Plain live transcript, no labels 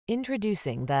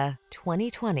Introducing the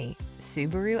 2020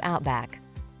 Subaru Outback.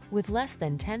 With less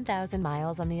than 10,000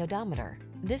 miles on the odometer,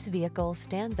 this vehicle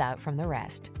stands out from the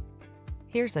rest.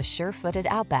 Here's a sure-footed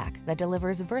Outback that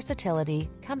delivers versatility,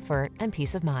 comfort, and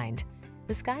peace of mind.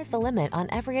 The sky's the limit on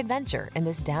every adventure in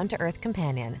this down-to-earth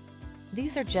companion.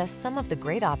 These are just some of the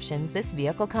great options this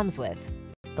vehicle comes with: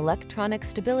 electronic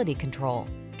stability control,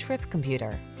 trip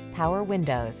computer, power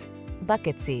windows,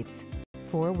 bucket seats,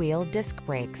 four-wheel disc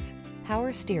brakes,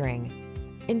 power steering.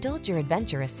 Indulge your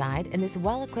adventurous side in this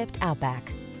well-equipped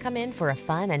Outback. Come in for a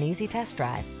fun and easy test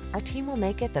drive. Our team will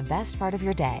make it the best part of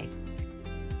your day.